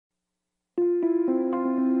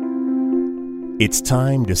It's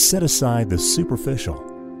time to set aside the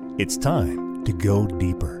superficial. It's time to go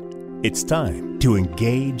deeper. It's time to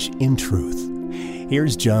engage in truth.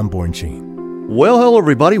 Here's John Bornschein. Well, hello,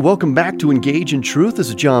 everybody. Welcome back to Engage in Truth. This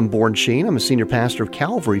is John Bornschein. I'm a senior pastor of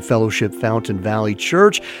Calvary Fellowship Fountain Valley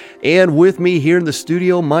Church. And with me here in the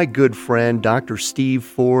studio, my good friend, Dr. Steve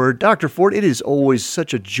Ford. Dr. Ford, it is always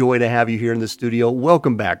such a joy to have you here in the studio.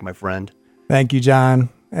 Welcome back, my friend. Thank you, John.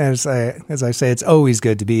 As I say, it's always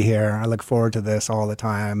good to be here. I look forward to this all the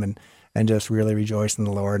time and just really rejoice in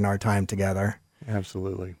the Lord and our time together.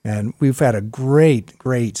 Absolutely. And we've had a great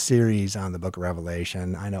series on the book of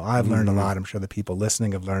Revelation. I know I've learned a lot. I'm sure the people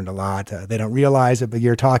listening have learned a lot. They don't realize it, but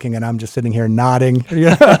you're talking and I'm just sitting here nodding.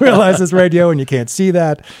 I realize it's radio and you can't see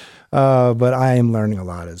that. But I am learning a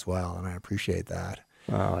lot as well, and I appreciate that.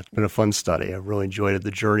 It's been a fun study. I've really enjoyed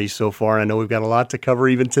the journey so far. I know we've got a lot to cover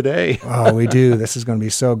even today. Oh, we do. This is going to be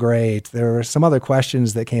so great. There were some other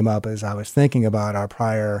questions that came up as I was thinking about our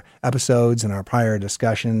prior episodes and our prior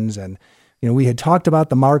discussions. And, we had talked about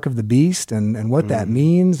the mark of the beast and what that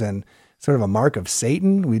means and sort of a mark of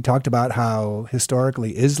Satan. We talked about how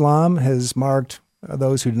historically Islam has marked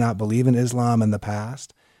those who do not believe in Islam in the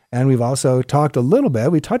past. And we've also talked a little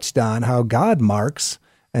bit, we touched on how God marks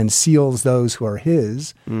and seals those who are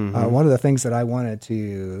his. One of the things that I wanted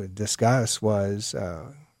to discuss was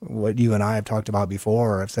what you and I have talked about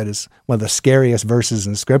before. I've said is one of the scariest verses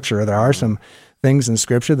in Scripture. There are some things in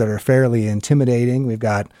Scripture that are fairly intimidating. We've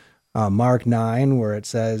got Mark 9, where it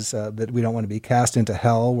says that we don't want to be cast into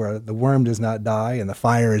hell, where the worm does not die and the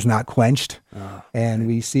fire is not quenched. And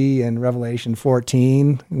we see in Revelation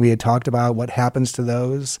 14, we had talked about what happens to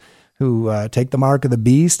those who take the mark of the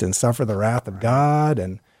beast and suffer the wrath of God.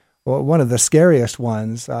 And one of the scariest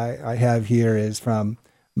ones I have here is from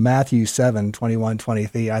Matthew 7, 21,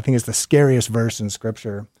 23. I think it's the scariest verse in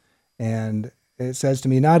Scripture. And it says to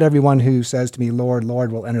me, "Not everyone who says to me, 'Lord,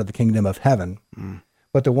 Lord,' will enter the kingdom of heaven,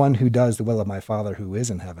 but the one who does the will of my Father who is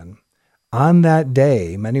in heaven. On that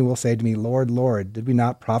day, many will say to me, 'Lord, Lord, did we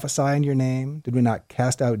not prophesy in your name? Did we not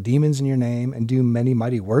cast out demons in your name and do many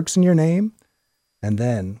mighty works in your name?' And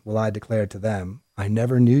then will I declare to them, 'I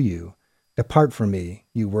never knew you. Depart from me,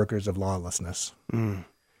 you workers of lawlessness.'"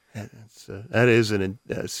 That is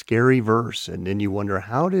a scary verse. And then you wonder,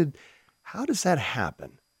 how does that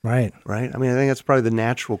happen? Right. Right? I mean, I think that's probably the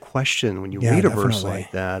natural question when you read a verse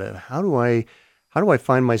like that. How do I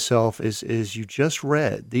find myself, as you just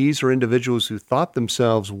read, these are individuals who thought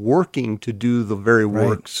themselves working to do the very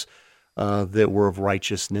works that were of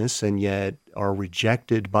righteousness and yet are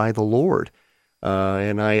rejected by the Lord.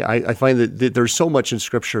 And I find that there's so much in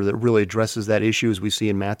Scripture that really addresses that issue, as we see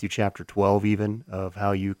in Matthew chapter 12 even, of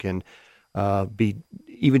how you can be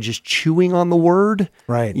even just chewing on the word.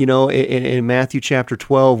 Right. In Matthew chapter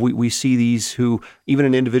 12, we see these who, even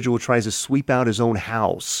an individual tries to sweep out his own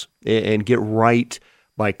house and get right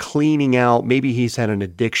by cleaning out. Maybe he's had an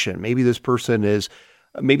addiction. Maybe this person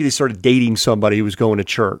maybe they started dating somebody who was going to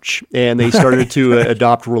church, and they started to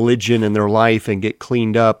adopt religion in their life and get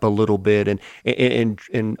cleaned up a little bit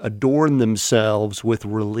and adorn themselves with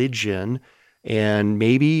religion. And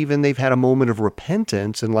maybe even they've had a moment of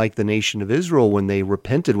repentance, and like the nation of Israel, when they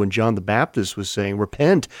repented, when John the Baptist was saying,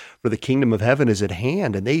 "Repent, for the kingdom of heaven is at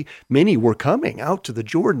hand," and many were coming out to the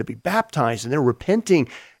Jordan to be baptized, and they're repenting.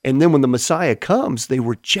 And then when the Messiah comes, they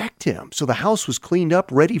reject him. So the house was cleaned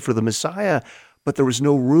up, ready for the Messiah, but there was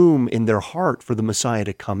no room in their heart for the Messiah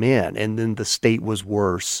to come in. And then the state was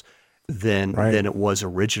worse than it was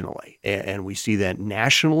originally. And we see that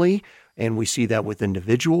nationally, and we see that with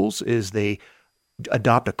individuals, is they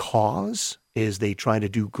adopt a cause, is they try to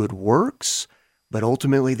do good works, but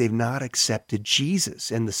ultimately they've not accepted Jesus,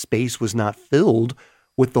 and the space was not filled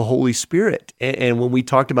with the Holy Spirit. And when we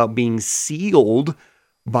talked about being sealed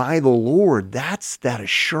by the Lord, that's that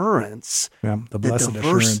assurance. Yeah, the blessed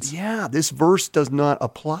assurance. Yeah, this verse does not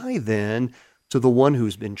apply then to the one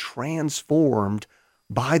who's been transformed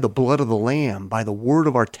by the blood of the Lamb, by the word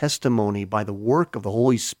of our testimony, by the work of the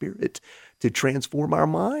Holy Spirit to transform our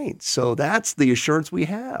minds. So that's the assurance we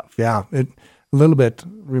have. Yeah, it a little bit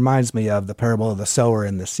reminds me of the parable of the sower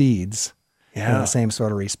and the seeds. Yeah. The same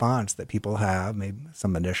sort of response that people have, maybe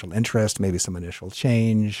some initial interest, maybe some initial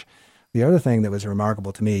change. The other thing that was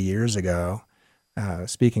remarkable to me years ago,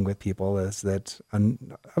 speaking with people, is that I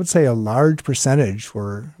would say a large percentage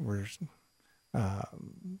were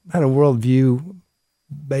had a worldview,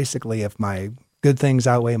 basically, if my good things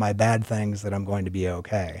outweigh my bad things, that I'm going to be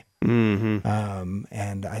okay.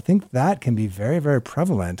 And I think that can be very, very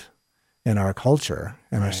prevalent in our culture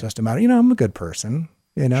and our system. I'm a good person.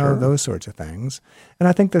 Sure. Those sorts of things. And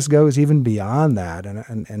I think this goes even beyond that.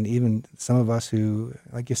 And even some of us who,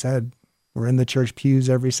 like you said, We're in the church pews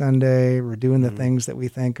every Sunday. We're doing the things that we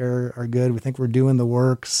think are good. We think we're doing the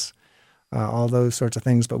works, all those sorts of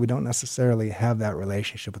things, but we don't necessarily have that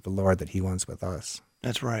relationship with the Lord that he wants with us.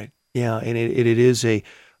 That's right. Yeah, and it is a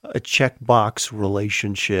checkbox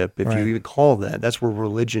relationship, if you even call that. That's where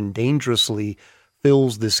religion dangerously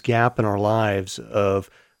fills this gap in our lives of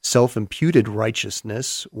self-imputed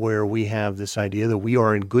righteousness, where we have this idea that we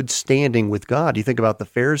are in good standing with God. You think about the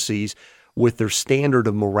Pharisees with their standard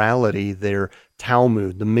of morality, their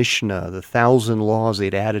Talmud, the Mishnah, the 1,000 laws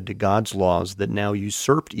they'd added to God's laws that now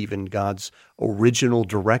usurped even God's original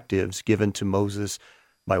directives given to Moses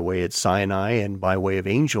by way of Sinai and by way of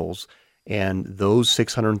angels. And those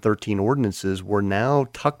 613 ordinances were now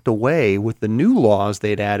tucked away with the new laws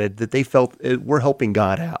they'd added that they felt were helping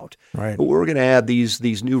God out. Right. But we're going to add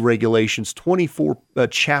these new regulations, 24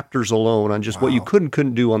 chapters alone on just what you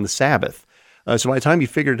couldn't do on the Sabbath. So by the time you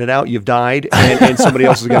figured it out, you've died, and somebody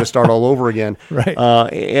else is going to start all over again. Right.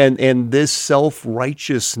 And this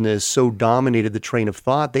self-righteousness so dominated the train of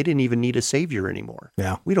thought, they didn't even need a Savior anymore.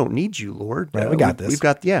 Yeah. We don't need you, Lord. Right, we got this. We've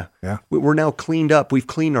got, We're now cleaned up. We've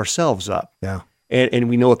cleaned ourselves up. Yeah. And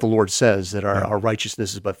we know what the Lord says, that our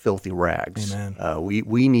righteousness is but filthy rags. Amen.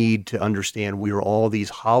 We need to understand we are all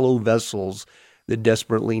these hollow vessels that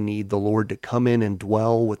desperately need the Lord to come in and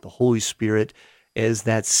dwell with the Holy Spirit as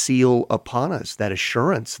that seal upon us, that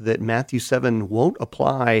assurance that Matthew 7 won't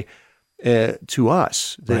apply to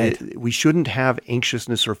us. That we shouldn't have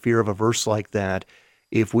anxiousness or fear of a verse like that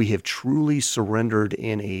if we have truly surrendered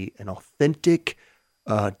in an authentic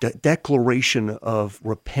declaration of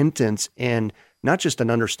repentance, and not just an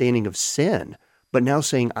understanding of sin, but now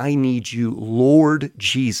saying, I need you, Lord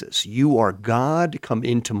Jesus. You are God. Come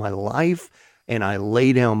into my life, and I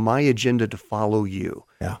lay down my agenda to follow you.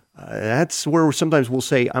 Yeah. That's where sometimes we'll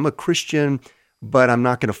say, I'm a Christian, but I'm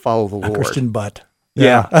not going to follow the Lord. Christian but.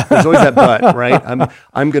 Yeah. There's always that but, right?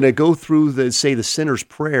 I'm going to go through the sinner's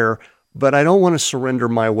prayer, but I don't want to surrender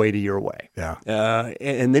my way to your way. Yeah.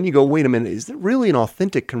 And then you go, wait a minute, is that really an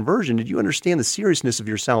authentic conversion? Did you understand the seriousness of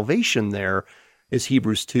your salvation there, as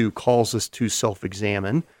Hebrews 2 calls us to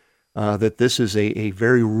self-examine, that this is a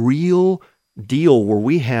very real deal where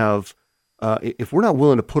we have, if we're not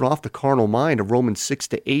willing to put off the carnal mind of Romans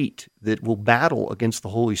 6-8 that will battle against the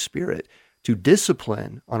Holy Spirit, to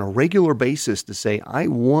discipline on a regular basis to say, I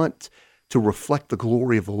want to reflect the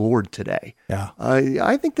glory of the Lord today. Yeah.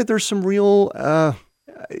 I think that there's some real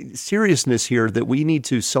seriousness here that we need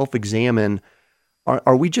to self-examine.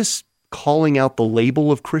 Are we just calling out the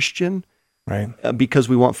label of Christian because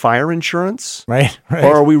we want fire insurance? Right.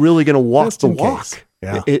 Or are we really going to walk just the walk?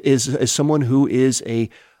 Yeah. Is someone who is an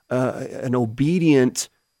obedient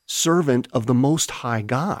servant of the Most High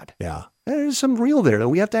God? Yeah. There's some real there that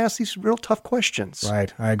we have to ask these real tough questions.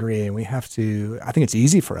 Right. I agree. And we have to, I think it's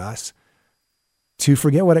easy for us to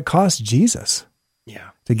forget what it cost Jesus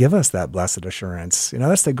to give us that blessed assurance.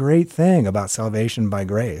 That's the great thing about salvation by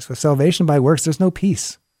grace. With salvation by works, there's no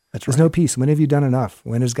peace. There's no peace. When have you done enough?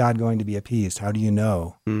 When is God going to be appeased? How do you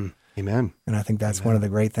know? Amen. And I think that's one of the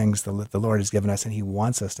great things the Lord has given us, and he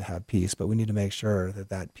wants us to have peace, but we need to make sure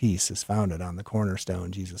that peace is founded on the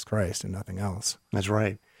cornerstone, Jesus Christ, and nothing else. That's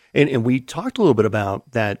right. And we talked a little bit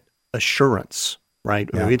about that assurance, right?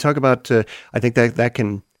 Yeah. We talk about, I think that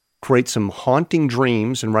can create some haunting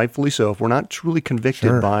dreams, and rightfully so, if we're not truly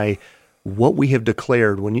convicted by what we have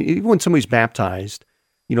declared. Even when somebody's baptized,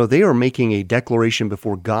 they are making a declaration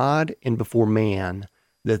before God and before man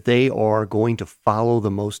that they are going to follow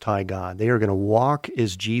the Most High God. They are going to walk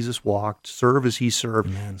as Jesus walked, serve as he served.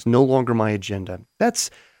 Amen. It's no longer my agenda.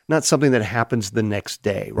 That's not something that happens the next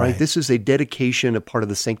day, right? This is a dedication, a part of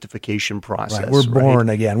the sanctification process. Right. We're born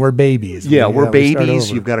again. We're babies. We're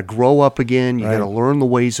babies. You've got to grow up again. You've got to learn the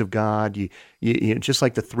ways of God. You just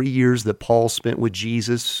like the 3 years that Paul spent with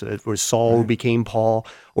Jesus, where Saul became Paul,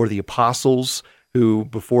 or the apostles, who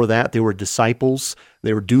before that they were disciples.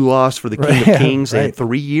 They were doulos for the King of Kings. They had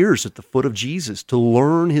 3 years at the foot of Jesus to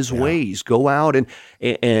learn his ways. Go out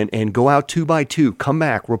and go out 2 by 2. Come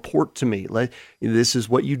back, report to me. This is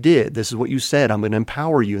what you did. This is what you said. I'm going to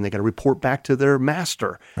empower you. And they got to report back to their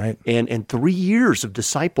master. Right. And 3 years of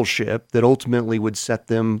discipleship that ultimately would set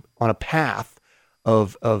them on a path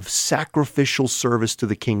of sacrificial service to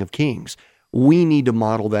the King of Kings. We need to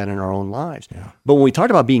model that in our own lives. Yeah. But when we talk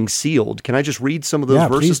about being sealed, can I just read some of those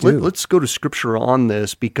verses? Let's go to Scripture on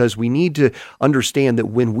this, because we need to understand that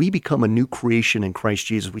when we become a new creation in Christ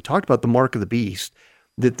Jesus, we talked about the mark of the beast,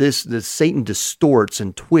 that Satan distorts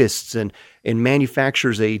and twists and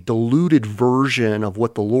manufactures a diluted version of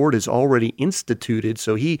what the Lord has already instituted.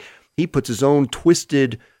 So he puts his own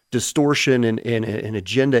twisted distortion and an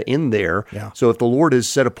agenda in there. Yeah. So if the Lord has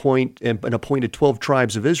set an appointed 12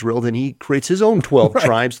 tribes of Israel, then he creates his own 12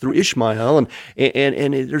 tribes through Ishmael.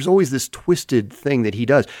 And there's always this twisted thing that he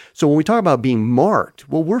does. So when we talk about being marked,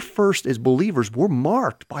 well, we're first as believers, we're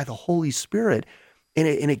marked by the Holy Spirit. And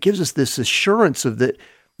it gives us this assurance of that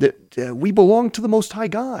we belong to the Most High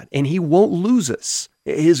God, and he won't lose us.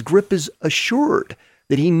 His grip is assured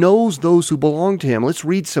that he knows those who belong to him. Let's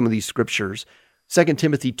read some of these scriptures. 2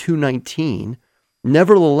 Timothy 2:19,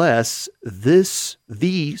 nevertheless,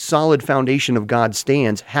 the solid foundation of God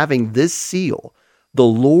stands, having this seal, the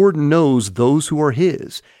Lord knows those who are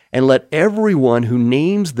his, and let everyone who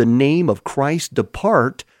names the name of Christ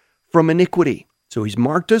depart from iniquity. So he's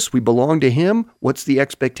marked us, we belong to him. What's the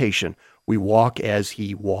expectation? We walk as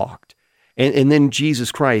he walked. And then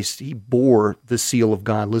Jesus Christ, he bore the seal of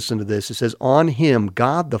God. Listen to this. It says, on him,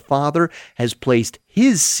 God the Father has placed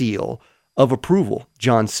his seal of approval,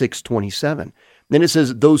 John 6:27. Then it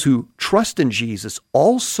says, those who trust in Jesus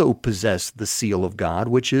also possess the seal of God,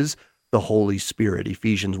 which is the Holy Spirit,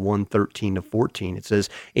 Ephesians 1:13-14. It says,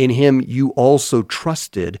 in him you also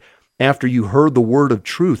trusted after you heard the word of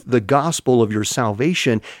truth, the gospel of your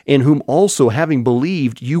salvation, in whom also, having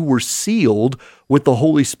believed, you were sealed with the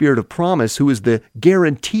Holy Spirit of promise, who is the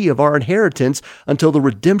guarantee of our inheritance until the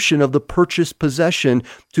redemption of the purchased possession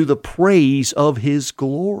to the praise of his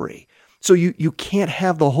glory. So you can't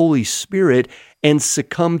have the Holy Spirit and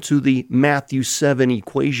succumb to the Matthew 7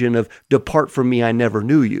 equation of depart from me, I never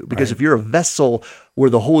knew you. Because if you're a vessel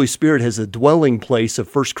where the Holy Spirit has a dwelling place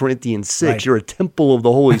of 1 Corinthians 6, you're a temple of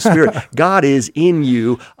the Holy Spirit. God is in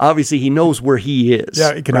you. Obviously, he knows where he is.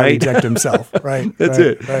 Yeah, he cannot reject himself. Right. That's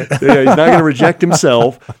it. Right. Yeah, he's not going to reject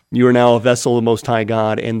himself. You are now a vessel of the Most High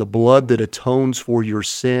God, and the blood that atones for your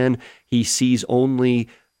sin, he sees only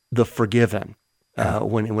the forgiven.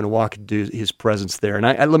 When walk into his presence there.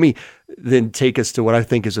 And let me then take us to what I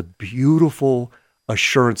think is a beautiful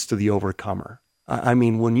assurance to the overcomer. I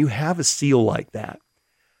mean, when you have a seal like that,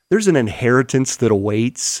 there's an inheritance that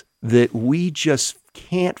awaits that we just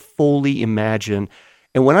can't fully imagine.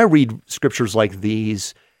 And when I read scriptures like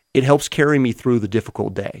these, it helps carry me through the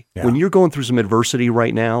difficult day. Yeah. When you're going through some adversity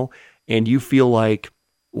right now and you feel like,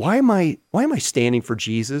 why am I standing for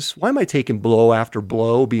Jesus? Why am I taking blow after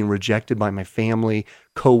blow, being rejected by my family,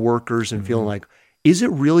 coworkers, and feeling like, is it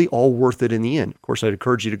really all worth it in the end? Of course, I'd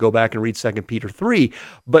encourage you to go back and read 2 Peter 3,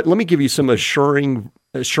 but let me give you some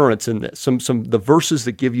assurance in this, some the verses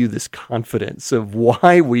that give you this confidence of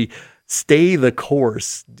why we stay the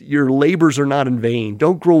course. Your labors are not in vain.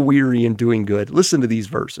 Don't grow weary in doing good. Listen to these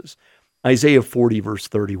verses. Isaiah 40, verse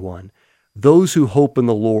 31. Those who hope in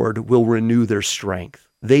the Lord will renew their strength.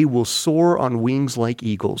 They will soar on wings like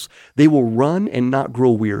eagles. They will run and not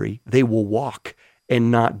grow weary. They will walk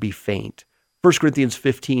and not be faint. 1 Corinthians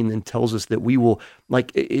 15 then tells us that we will,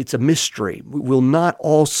 like it's a mystery, we will not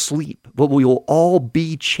all sleep, but we will all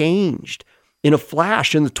be changed. In a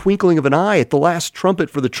flash, in the twinkling of an eye, at the last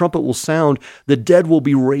trumpet, for the trumpet will sound, the dead will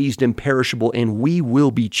be raised imperishable, and we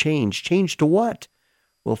will be changed. Changed to what?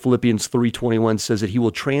 Well, Philippians 3:21 says that he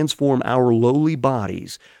will transform our lowly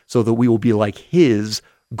bodies so that we will be like his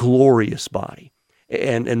glorious body.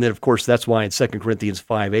 And then, of course, that's why in 2 Corinthians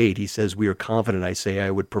 5:8, he says, we are confident, I say,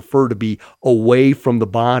 I would prefer to be away from the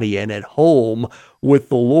body and at home with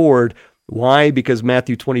the Lord. Why? Because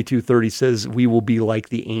Matthew 22:30 says we will be like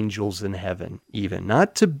the angels in heaven, even.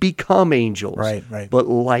 Not to become angels, right. but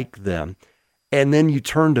like them. And then you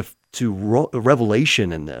turn to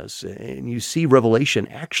Revelation in this, and you see Revelation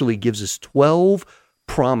actually gives us 12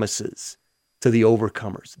 promises to the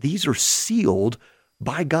overcomers. These are sealed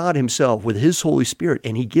by God himself with his Holy Spirit,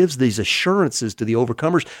 and he gives these assurances to the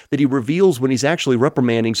overcomers that he reveals when he's actually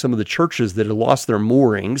reprimanding some of the churches that had lost their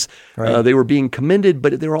moorings. Right. They were being commended,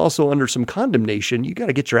 but they were also under some condemnation. You got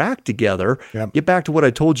to get your act together. Yep. Get back to what I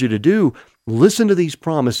told you to do. Listen to these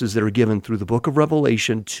promises that are given through the book of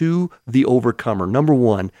Revelation to the overcomer. Number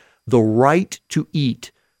one, the right to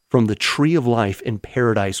eat from the tree of life in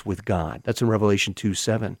paradise with God. That's in Revelation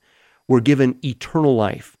 2:7. We're given eternal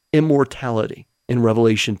life, immortality in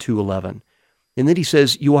Revelation 2:11. And then he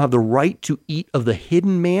says, you will have the right to eat of the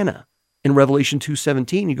hidden manna in Revelation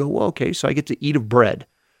 2:17. You go, well, okay, so I get to eat of bread.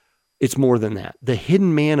 It's more than that. The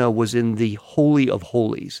hidden manna was in the Holy of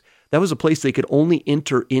Holies. That was a place they could only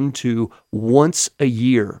enter into once a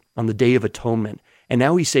year on the Day of Atonement. And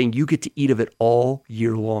now he's saying you get to eat of it all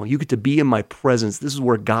year long. You get to be in my presence. This is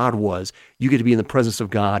where God was. You get to be in the presence of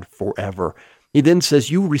God forever. He then says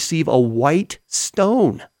you receive a white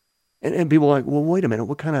stone. And people are like, well, wait a minute.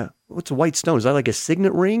 What's a white stone? Is that like a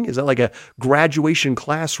signet ring? Is that like a graduation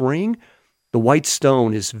class ring? The white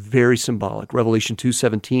stone is very symbolic. Revelation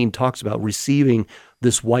 2:17 talks about receiving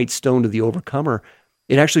this white stone to the overcomer.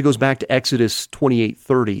 It actually goes back to Exodus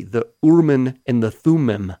 28:30, the Urim and the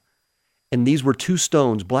Thummim. And these were two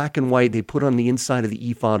stones, black and white, they put on the inside of the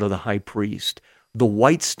ephod of the high priest. The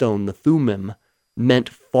white stone, the Thummim, meant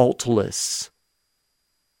faultless.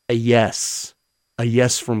 A yes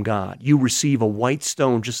from God. You receive a white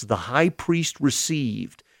stone just as the high priest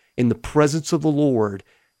received in the presence of the Lord.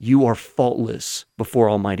 You are faultless before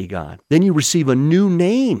Almighty God. Then you receive a new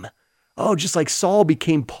name. Oh, just like Saul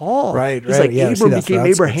became Paul. Right. Just like Yeah, Abram became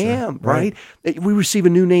Abraham, right? We receive a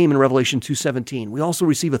new name in Revelation 2:17. We also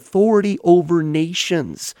receive authority over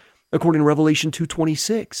nations, according to Revelation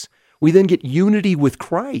 2:26. We then get unity with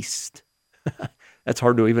Christ. That's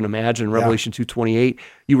hard to even imagine in Revelation 2:28.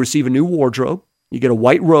 You receive a new wardrobe. You get a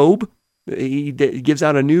white robe. He gives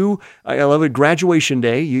out a new, I love it, graduation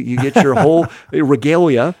day. You get your whole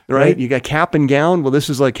regalia, right? You got cap and gown. Well, this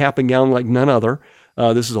is like cap and gown like none other.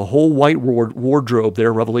 This is a whole white wardrobe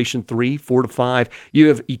there, Revelation 3:4-5. You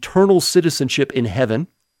have eternal citizenship in heaven,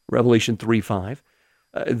 Revelation 3:5.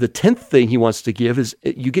 The 10th thing he wants to give is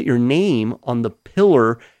you get your name on the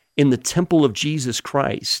pillar in the temple of Jesus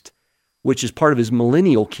Christ, which is part of his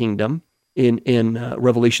millennial kingdom in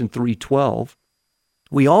Revelation 3:12.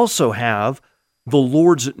 We also have the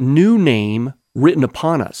Lord's new name written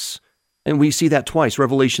upon us. And we see that twice,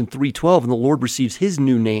 Revelation 3:12, and the Lord receives his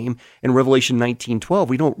new name in Revelation 19:12.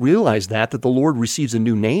 We don't realize that the Lord receives a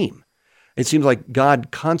new name. It seems like God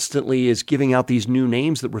constantly is giving out these new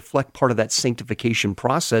names that reflect part of that sanctification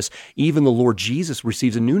process. Even the Lord Jesus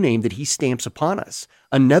receives a new name that he stamps upon us,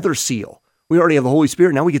 another seal. We already have the Holy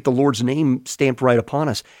Spirit. Now we get the Lord's name stamped right upon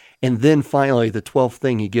us. And then finally, the 12th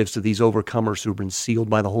thing he gives to these overcomers who've been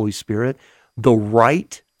sealed by the Holy Spirit, the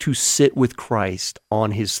right to sit with Christ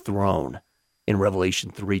on his throne in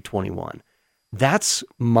Revelation 3:21. That's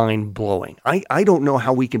mind-blowing. I don't know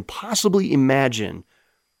how we can possibly imagine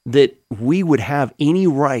that we would have any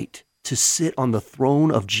right to sit on the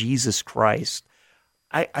throne of Jesus Christ.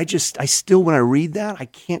 I still, when I read that, I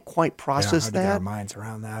can't quite process how to get that. our minds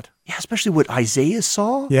around that. Yeah, especially what Isaiah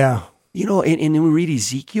saw. Yeah. You know, and then we read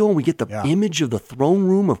Ezekiel and we get the image of the throne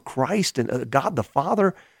room of Christ and God the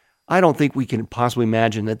Father. I don't think we can possibly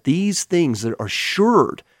imagine that these things that are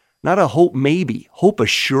assured, not a hope maybe, hope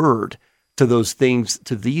assured to those things,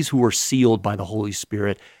 to these who are sealed by the Holy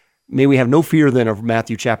Spirit. May we have no fear then of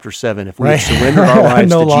Matthew chapter 7 if we have surrendered our lives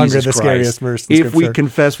no to longer Jesus the Christ. scariest verse in If we Scripture.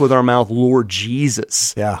 confess with our mouth, Lord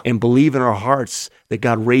Jesus, and believe in our hearts that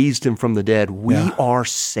God raised him from the dead, we are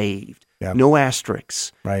saved. No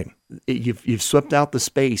asterisks. Right. You've swept out the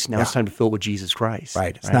space. Now it's time to fill it with Jesus Christ.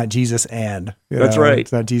 Right. It's not Jesus and. That's right.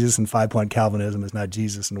 It's not Jesus and 5-point Calvinism. It's not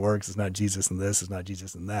Jesus and works. It's not Jesus and this. It's not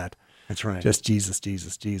Jesus and that. That's right. Just Jesus,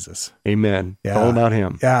 Jesus, Jesus. Amen. It's all about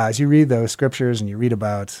him. Yeah. As you read those scriptures and you read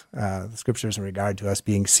about the scriptures in regard to us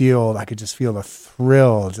being sealed, I could just feel the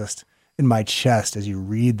thrill just in my chest as you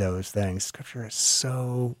read those things. Scripture is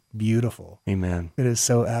so beautiful. Amen. It is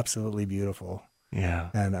so absolutely beautiful. Yeah.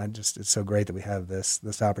 And it's so great that we have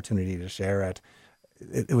this opportunity to share it.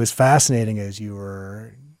 It was fascinating as you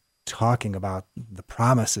were talking about the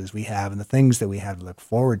promises we have and the things that we have to look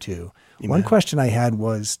forward to. Amen. One question I had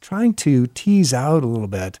was trying to tease out a little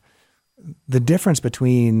bit the difference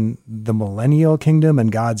between the millennial kingdom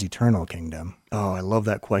and God's eternal kingdom. Oh, I love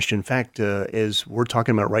that question. In fact, as we're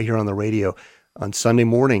talking about right here on the radio on Sunday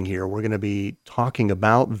morning here, we're going to be talking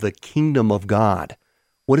about the kingdom of God.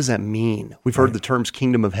 What does that mean? We've heard the terms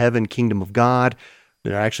kingdom of heaven, kingdom of God.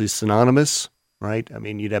 They're actually synonymous, right? I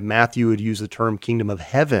mean, you'd have Matthew would use the term kingdom of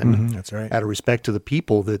heaven. That's right. Out of respect to the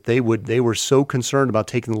people that they were so concerned about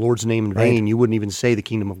taking the Lord's name in vain, you wouldn't even say the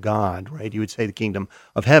kingdom of God, right? You would say the kingdom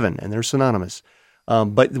of heaven, and they're synonymous.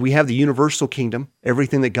 But we have the universal kingdom,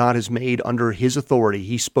 everything that God has made under his authority.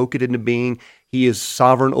 He spoke it into being. He is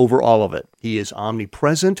sovereign over all of it. He is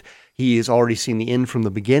omnipresent. He has already seen the end from the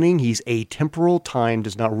beginning. He's atemporal. Time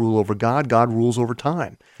does not rule over God. God rules over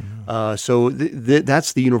time. So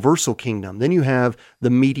that's the universal kingdom. Then you have the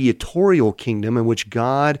mediatorial kingdom in which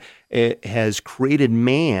God has created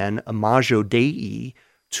man, imago Dei,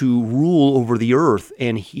 to rule over the earth.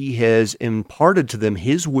 And he has imparted to them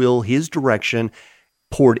his will, his direction,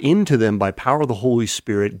 poured into them by power of the Holy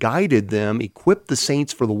Spirit, guided them, equipped the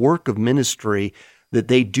saints for the work of ministry, that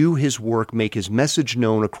they do his work, make his message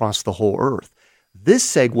known across the whole earth. This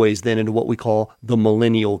segues then into what we call the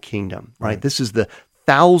millennial kingdom, right? This is the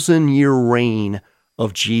 1,000-year reign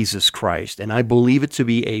of Jesus Christ. And I believe it to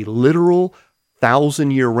be a literal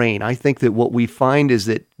 1,000-year reign. I think that what we find is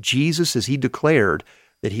that Jesus, as he declared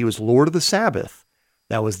that he was Lord of the Sabbath,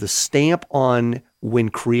 that was the stamp on when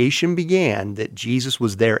creation began, that Jesus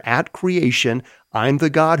was there at creation. I'm the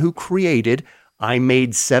God who created. I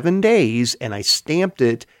made 7 days and I stamped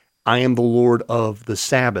it. I am the Lord of the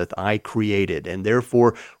Sabbath. I created. And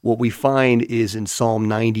therefore, what we find is in Psalm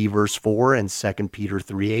 90, verse 4, and 2 Peter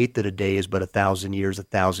 3:8, that a day is but 1,000 years,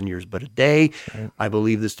 1,000 years but a day. Right. I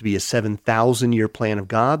believe this to be a 7,000-year plan of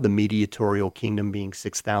God, the mediatorial kingdom being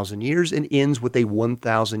 6,000 years, and ends with a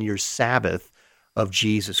 1,000-year Sabbath of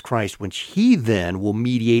Jesus Christ, which he then will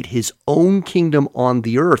mediate his own kingdom on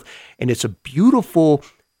the earth. And it's a beautiful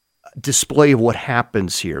display of what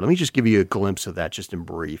happens here. Let me just give you a glimpse of that just in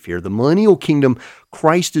brief here. The millennial kingdom,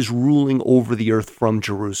 Christ is ruling over the earth from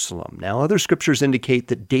Jerusalem. Now, other scriptures indicate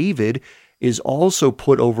that David is also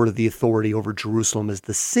put over the authority over Jerusalem as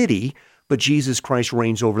the city, but Jesus Christ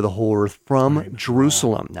reigns over the whole earth from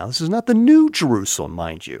Jerusalem. Now, this is not the new Jerusalem,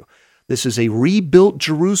 mind you. This is a rebuilt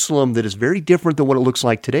Jerusalem that is very different than what it looks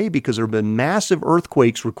like today, because there have been massive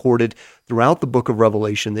earthquakes recorded throughout the book of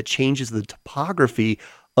Revelation that changes the topography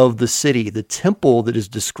of the city. The temple that is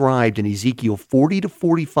described in Ezekiel 40 to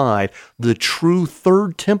 45, the true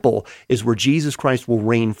third temple, is where Jesus Christ will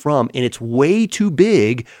reign from, and it's way too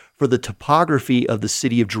big for the topography of the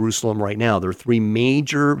city of Jerusalem right now. There are 3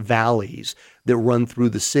 major valleys that run through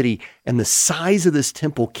the city, and the size of this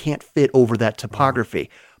temple can't fit over that topography.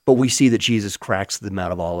 But we see that Jesus cracks the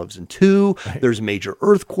Mount of Olives in 2. Right. There's major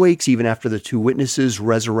earthquakes. Even after the 2 witnesses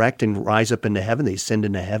resurrect and rise up into heaven, they ascend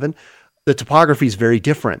into heaven. The topography is very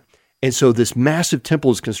different. And so this massive temple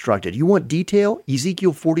is constructed. You want detail?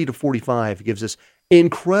 Ezekiel 40 to 45 gives us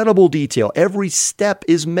incredible detail. Every step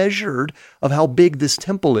is measured of how big this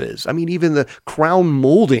temple is. I mean, even the crown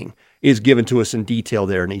molding is given to us in detail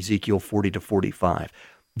there in Ezekiel 40 to 45.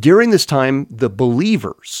 During this time, the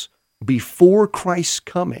believers before Christ's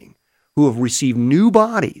coming, who have received new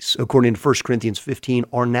bodies, according to 1 Corinthians 15,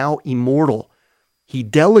 are now immortal. He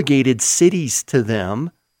delegated cities to them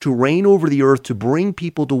to reign over the earth, to bring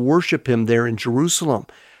people to worship him there in Jerusalem.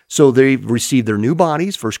 So they've received their new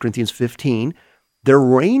bodies, 1 Corinthians 15. They're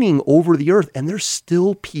reigning over the earth, and there's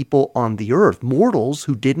still people on the earth, mortals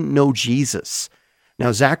who didn't know Jesus.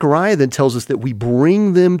 Now, Zechariah then tells us that we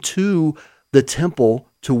bring them to the temple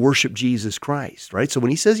to worship Jesus Christ, right? So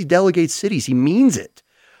when he says he delegates cities, he means it.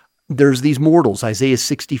 There's these mortals, Isaiah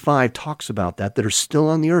 65 talks about that are still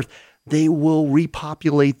on the earth. They will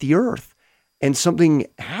repopulate the earth. And something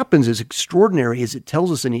happens as extraordinary as it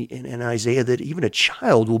tells us in Isaiah that even a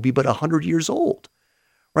child will be but 100 years old,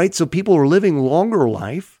 right? So people are living longer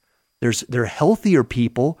life. They're healthier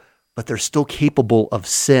people, but they're still capable of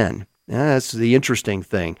sin. That's the interesting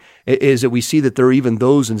thing, is that we see that there are even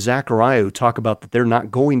those in Zechariah who talk about that they're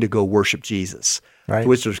not going to go worship Jesus, right?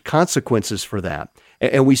 Which there's consequences for that.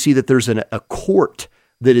 And we see that there's a court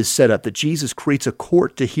that is set up, that Jesus creates a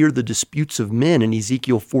court to hear the disputes of men in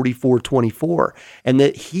Ezekiel 44:24, and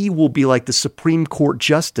that he will be like the Supreme Court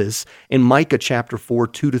justice in Micah chapter 4,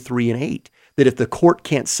 2 to 3 and 8, that if the court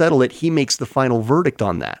can't settle it, he makes the final verdict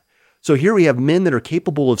on that. So here we have men that are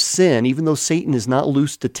capable of sin, even though Satan is not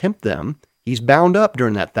loose to tempt them. He's bound up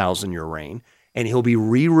during that 1,000-year reign, and he'll be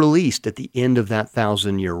re-released at the end of that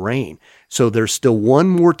 1,000-year reign. So there's still one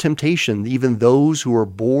more temptation. Even those who are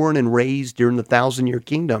born and raised during the 1,000-year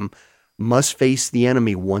kingdom must face the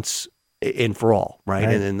enemy once and for all, right?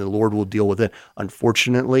 And then the Lord will deal with it.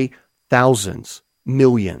 Unfortunately, thousands,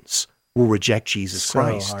 millions will reject Jesus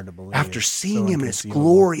Christ. Hard to believe. After seeing him in his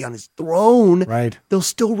glory on his throne, they'll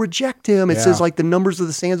still reject him. It says like the numbers of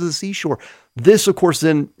the sands of the seashore. This, of course,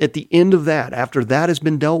 then at the end of that, after that has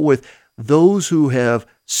been dealt with, those who have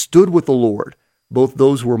stood with the Lord, both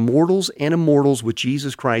those who are mortals and immortals with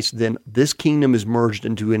Jesus Christ, then this kingdom is merged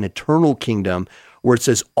into an eternal kingdom where it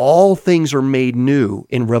says all things are made new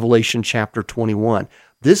in Revelation chapter 21.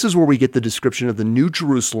 This is where we get the description of the new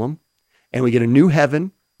Jerusalem, and we get a new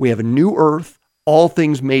heaven, we have a new earth, all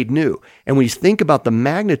things made new. And when you think about the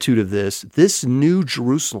magnitude of this new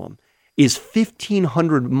Jerusalem is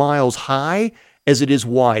 1,500 miles high as it is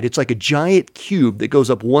wide. It's like a giant cube that goes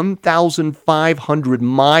up 1,500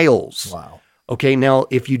 miles. Wow. Okay, now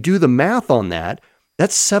if you do the math on that,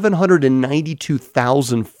 that's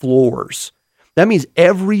 792,000 floors. That means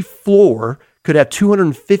every floor could have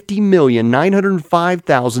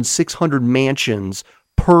 250,905,600 mansions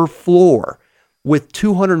per floor, with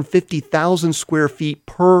 250,000 square feet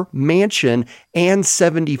per mansion and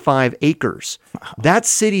 75 acres. Wow. That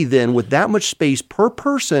city then, with that much space per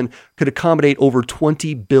person, could accommodate over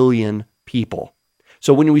 20 billion people.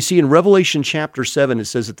 So when we see in Revelation chapter 7, it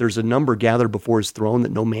says that there's a number gathered before his throne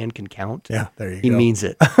that no man can count. Yeah, there you go. He means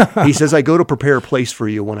it. He says, I go to prepare a place for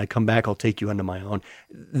you. When I come back, I'll take you unto my own.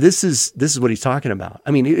 This is what he's talking about.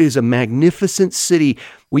 I mean, it is a magnificent city.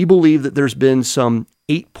 We believe that there's been some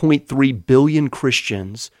 8.3 billion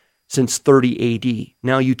Christians since 30 AD.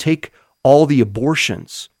 Now you take all the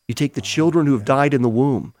abortions, you take the children who have died in the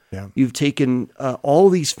womb. Yeah. You've taken all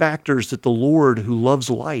these factors that the Lord, who loves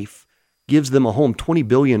life, gives them a home. 20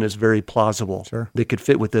 billion is very plausible that could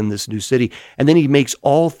fit within this new city. And then he makes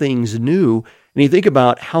all things new. And you think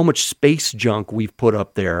about how much space junk we've put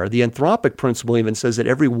up there. The anthropic principle even says that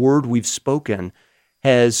every word we've spoken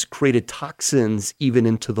has created toxins even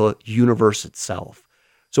into the universe itself.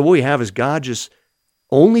 So what we have is God just,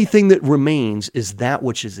 only thing that remains is that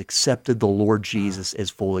which has accepted the Lord Jesus as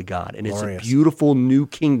fully God. And it's a beautiful new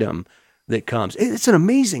kingdom that comes. It's an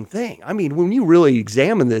amazing thing. I mean, when you really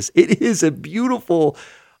examine this, it is a beautiful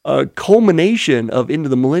culmination of into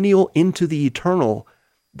the millennial, into the eternal,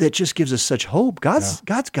 that just gives us such hope. God's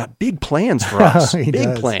got big plans for us,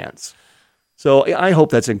 big plans. So I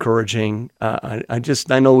hope that's encouraging.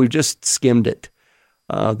 I know we've just skimmed it.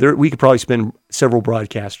 We could probably spend several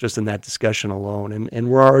broadcasts just in that discussion alone, and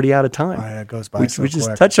we're already out of time. It goes by we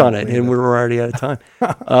just touch on it, and we're already out of time.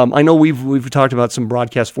 I know we've talked about some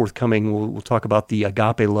broadcasts forthcoming. We'll talk about the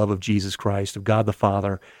agape love of Jesus Christ, of God the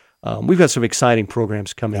Father. We've got some exciting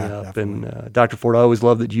programs coming up, definitely. and Dr. Ford, I always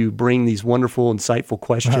love that you bring these wonderful, insightful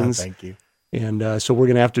questions. Thank you. And so we're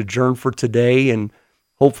going to have to adjourn for today, and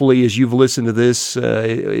hopefully, as you've listened to this,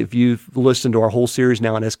 if you've listened to our whole series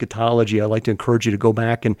now on eschatology, I'd like to encourage you to go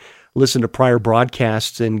back and listen to prior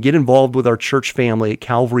broadcasts and get involved with our church family at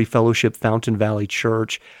Calvary Fellowship Fountain Valley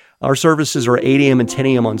Church. Our services are 8 a.m. and 10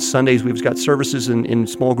 a.m. on Sundays. We've got services in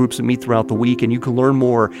small groups that meet throughout the week, and you can learn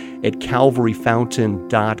more at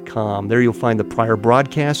calvaryfountain.com. There you'll find the prior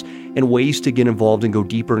broadcasts and ways to get involved and go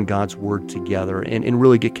deeper in God's Word together and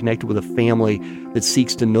really get connected with a family that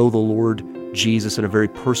seeks to know the Lord Jesus in a very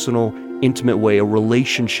personal, intimate way, a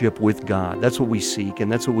relationship with God. That's what we seek,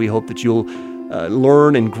 and that's what we hope that you'll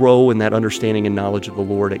learn and grow in that understanding and knowledge of the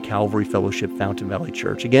Lord at Calvary Fellowship Fountain Valley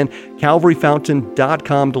Church. Again,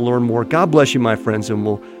 calvaryfountain.com to learn more. God bless you, my friends, and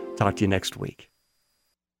we'll talk to you next week.